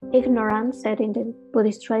ignorance, said in the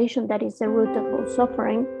Buddhist tradition, that is the root of all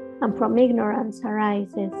suffering. And from ignorance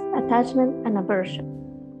arises attachment and aversion.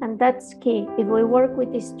 And that's key. If we work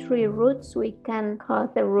with these three roots, we can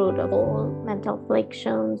cut the root of all mental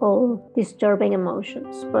afflictions, all disturbing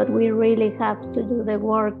emotions. But we really have to do the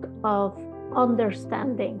work of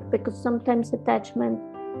understanding, because sometimes attachment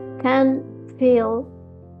can feel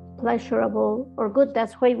pleasurable or good.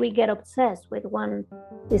 That's why we get obsessed with one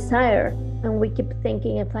desire, and we keep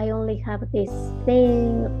thinking, if I only have this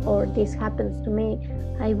thing or this happens to me,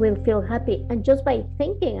 I will feel happy. And just by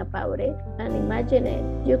thinking about it and imagine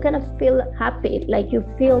it, you kind of feel happy, like you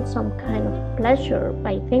feel some kind of pleasure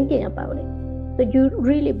by thinking about it. So you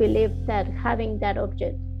really believe that having that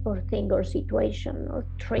object or thing or situation or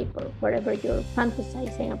trip or whatever you're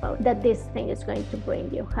fantasizing about, that this thing is going to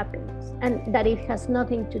bring you happiness, and that it has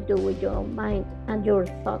nothing to do with your mind and your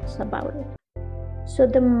thoughts about it. So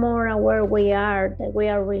the more aware we are that we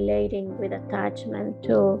are relating with attachment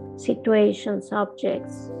to situations,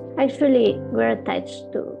 objects, actually we're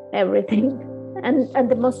attached to everything. And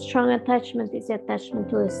the most strong attachment is the attachment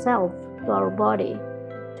to the self, to our body,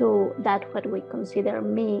 to that what we consider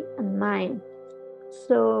me and mine.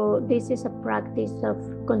 So this is a practice of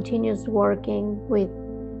continuous working with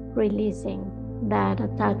releasing that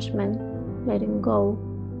attachment, letting go,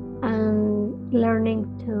 and learning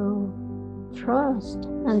to trust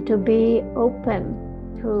and to be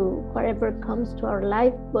open to whatever comes to our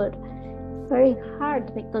life. But very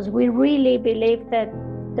hard, because we really believe that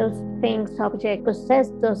those things, objects,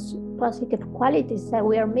 possess those positive qualities that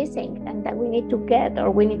we are missing and that we need to get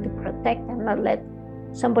or we need to protect and not let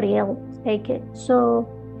somebody else take it. So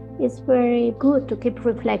it's very good to keep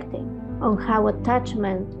reflecting on how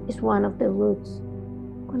attachment is one of the roots,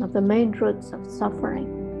 one of the main roots of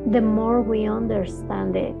suffering. The more we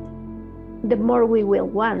understand it, the more we will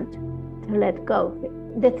want to let go of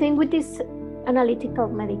it. The thing with these analytical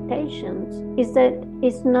meditations is that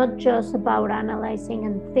it's not just about analyzing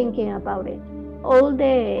and thinking about it. All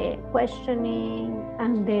the questioning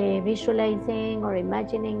and the visualizing or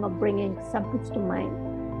imagining or bringing examples to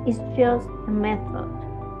mind is just a method,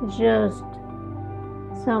 just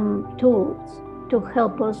some tools to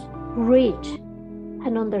help us reach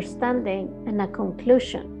an understanding and a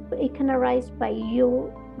conclusion. It can arise by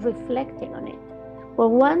you reflecting on it. But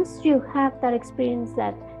once you have that experience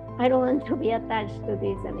that I don't want to be attached to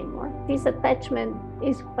this anymore, this attachment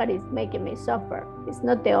is what is making me suffer. It's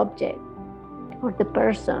not the object or the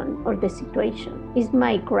person or the situation. It's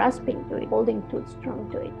my grasping to it, holding too strong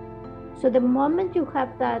to it. So the moment you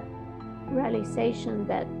have that realization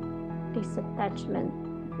that this attachment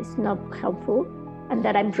is not helpful and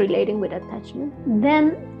that I'm relating with attachment,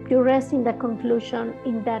 then you rest in the conclusion,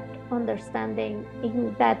 in that understanding,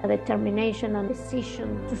 in that determination and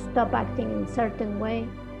decision to stop acting in a certain way.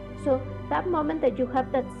 So that moment that you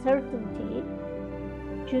have that certainty,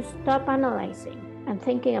 you stop analyzing and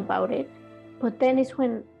thinking about it. But then is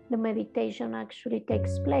when the meditation actually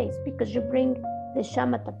takes place, because you bring the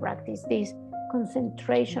shamatha practice, this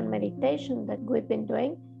concentration meditation that we've been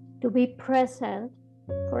doing, to be present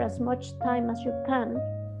for as much time as you can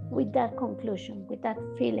with that conclusion, with that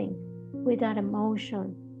feeling, with that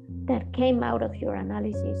emotion that came out of your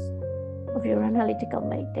analysis, of your analytical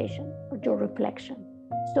meditation, or your reflection.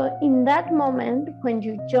 So in that moment, when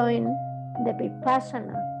you join the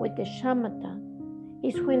vipassana with the shamatha,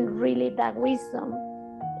 is when really that wisdom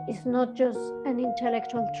is not just an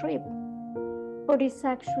intellectual trip, but it's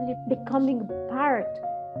actually becoming part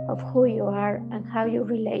of who you are and how you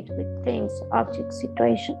relate with things, objects,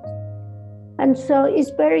 situations. And so it's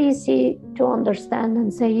very easy to understand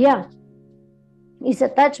and say, yeah, it's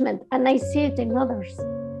attachment, and I see it in others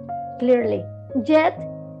clearly. Yet,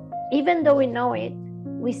 even though we know it,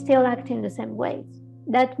 we still act in the same ways.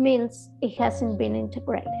 That means it hasn't been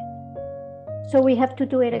integrated. So we have to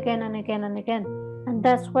do it again and again and again. And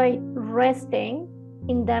that's why resting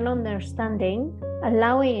in that understanding,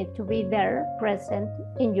 allowing it to be there, present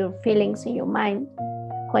in your feelings, in your mind,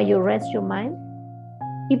 while you rest your mind,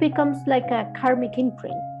 it becomes like a karmic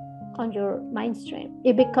imprint on your mind stream.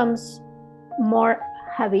 It becomes more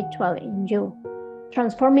habitual in you,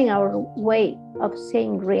 transforming our way of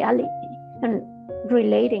seeing reality and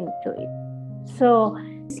relating to it. So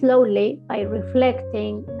slowly, by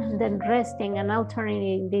reflecting and then resting and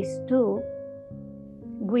alternating these two,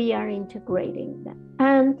 we are integrating them.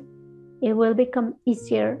 And it will become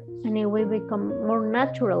easier and it will become more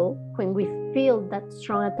natural when we feel that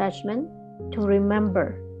strong attachment to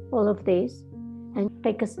remember all of this and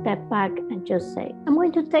take a step back and just say, I'm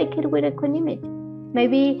going to take it with equanimity.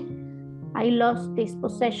 Maybe I lost this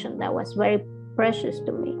possession that was very precious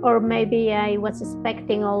to me. Or maybe I was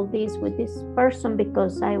expecting all this with this person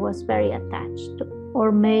because I was very attached to.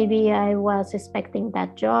 Or maybe I was expecting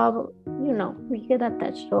that job. We get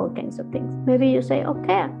attached to all kinds of things. Maybe you say,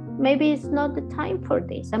 okay, maybe it's not the time for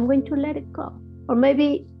this. I'm going to let it go. Or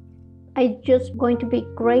maybe I'm just going to be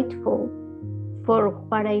grateful for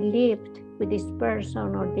what I lived with this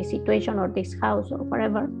person or this situation or this house or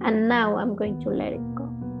whatever. And now I'm going to let it go.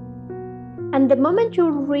 And the moment you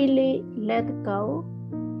really let go,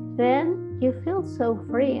 then you feel so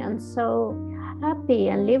free and so happy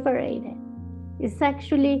and liberated. It's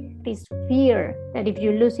actually this fear that if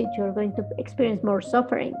you lose it, you're going to experience more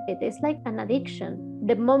suffering. It is like an addiction.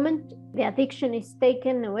 The moment the addiction is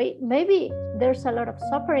taken away, maybe there's a lot of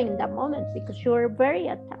suffering in that moment because you're very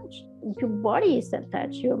attached. Your body is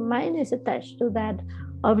attached, your mind is attached to that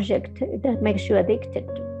object that makes you addicted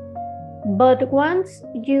to. But once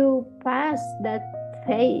you pass that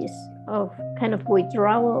phase of kind of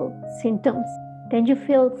withdrawal symptoms, then you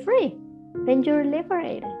feel free, then you're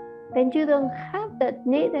liberated. Then you don't have that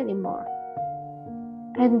need anymore.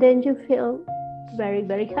 And then you feel very,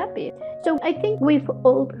 very happy. So I think we've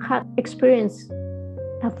all had experienced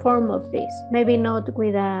a form of this. Maybe not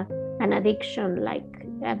with an addiction like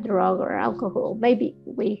a drug or alcohol. Maybe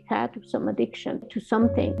we had some addiction to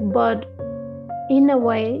something. But in a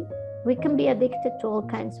way, we can be addicted to all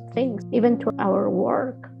kinds of things, even to our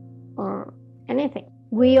work or anything.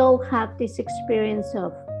 We all have this experience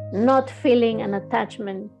of not feeling an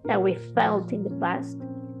attachment that we felt in the past,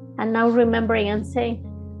 and now remembering and saying,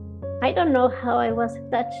 I don't know how I was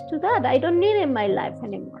attached to that. I don't need it in my life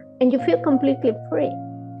anymore. And you feel completely free.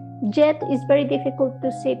 Yet it's very difficult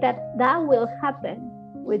to see that will happen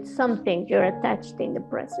with something you're attached in the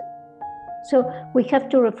present. So we have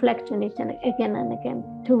to reflect on it again and again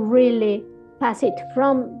to really pass it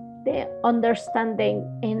from the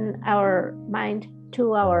understanding in our mind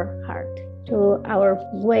to our heart, to our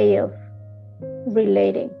way of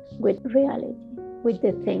relating with reality, with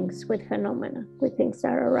the things, with phenomena, with things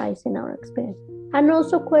that arise in our experience. And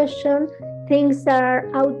also question things that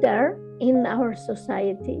are out there in our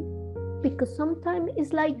society, because sometimes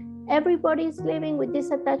it's like everybody is living with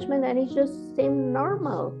this attachment and it just seems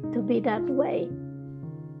normal to be that way,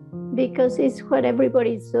 because it's what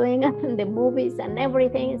everybody is doing, and the movies and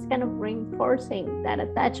everything is kind of reinforcing that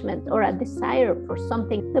attachment or a desire for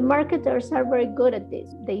something. The marketers are very good at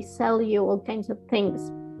this. They sell you all kinds of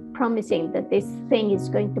things, promising that this thing is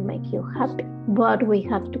going to make you happy. But we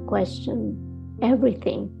have to question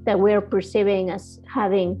everything that we're perceiving as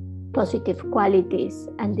having positive qualities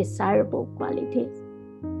and desirable qualities,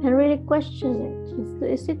 and really question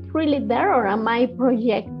it. Is it really there, or am I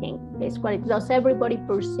projecting these qualities? Does everybody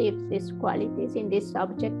perceive these qualities in this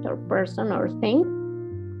object or person or thing,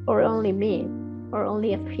 or only me, or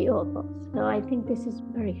only a few of us? So I think this is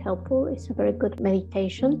very helpful. It's a very good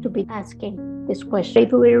meditation to be asking this question.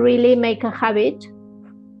 If we really make a habit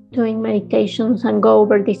doing meditations and go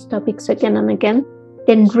over these topics again and again,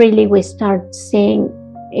 then really we start seeing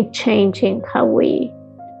it changing how we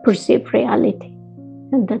perceive reality.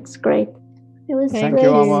 And that's great. It was great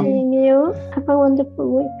seeing you. Have a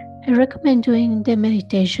wonderful week. I recommend doing the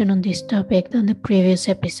meditation on this topic on the previous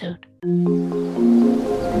episode.